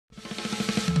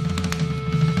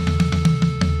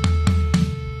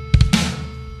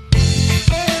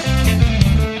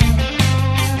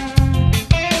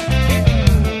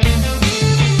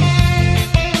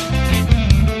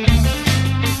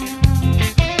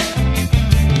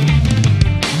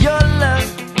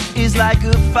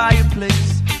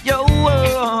fireplace. Your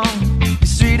warm, your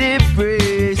sweet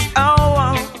embrace. I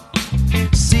want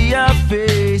to see your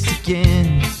face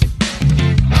again.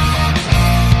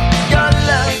 Your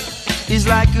love is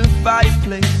like a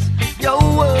fireplace. Your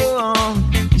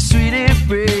warm, your sweet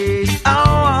embrace. I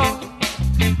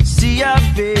want to see your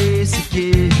face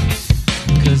again.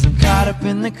 'Cause I'm caught up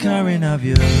in the current of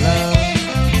your love.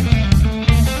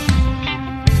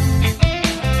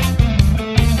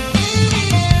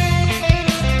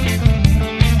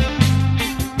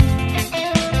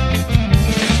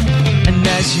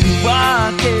 As you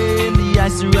walk in, the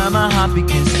ice around my heart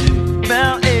begins to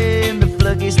melt in. The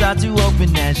floodgates start to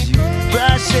open as you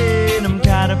rush in. I'm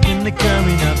caught up in the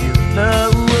current of your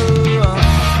love.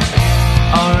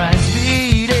 Our eyes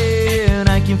beating,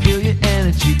 I can feel your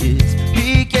energy. It's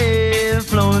peaking,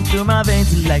 flowing through my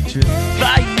veins,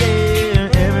 electrifying.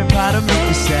 Every part of me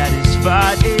is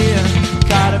satisfied.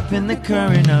 Caught up in the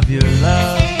current of your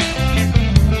love.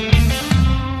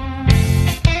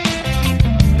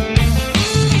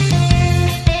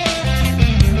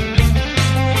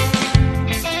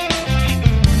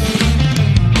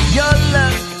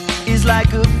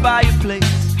 Like a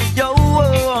fireplace, your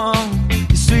warm,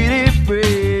 your sweet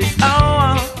embrace. I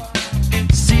want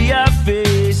to see your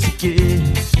face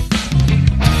again.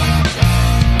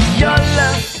 Your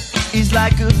love is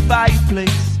like a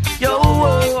fireplace, your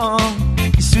warm,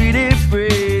 your sweet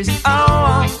embrace. I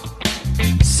want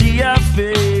to see your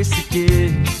face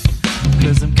again.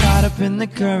 'Cause I'm caught up in the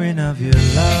current of your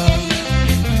love.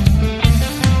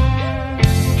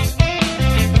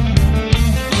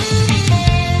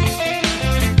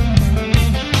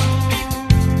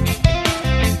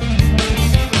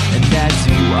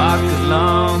 Walk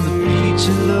along the beach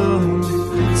alone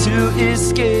to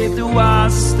escape the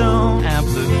wild stone,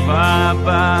 amplified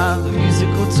by the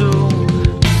musical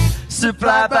tone,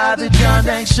 supplied by the John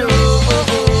Dank Show.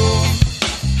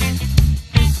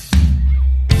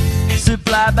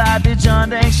 Supplied by the John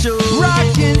Dank Show.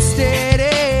 Rockin'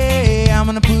 steady, I'm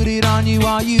gonna put it on you.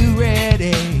 Are you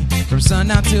ready? From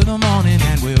sundown till the morning,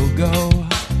 and we'll go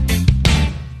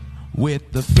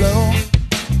with the flow.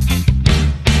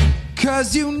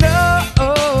 'Cause you know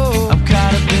I'm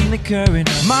caught up in the current.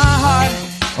 My heart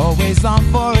always long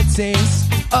for a taste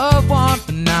of warmth,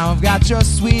 but now I've got your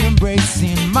sweet embrace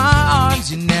in my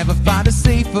arms. You never find a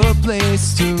safer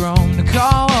place to roam, to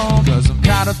call home. 'Cause I'm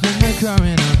caught up in the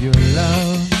current of your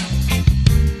love.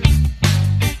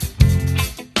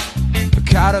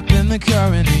 Caught up in the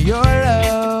current of your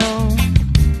love.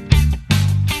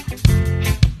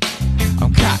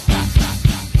 I'm caught.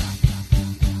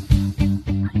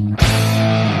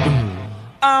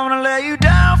 I'm gonna lay you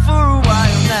down for a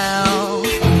while now,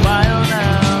 a while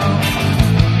now.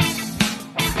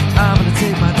 I'm gonna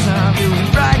take my time, do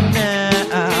it right now,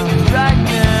 right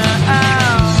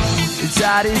now. The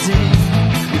tide is in,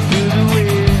 you feel the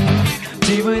wind,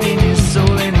 deep within your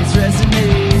soul, and it's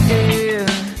resonating,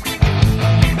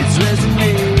 it's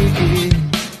resonating.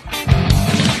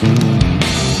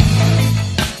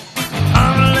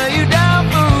 I'm gonna lay you down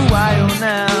for a while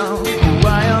now, a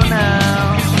while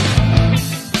now.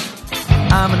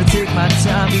 I'm gonna take my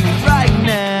time, do it right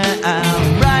now,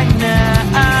 right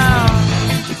now.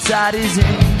 The tide is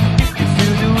in, you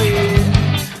feel the wind,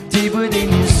 deep within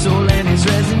your soul, and it's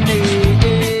resonating.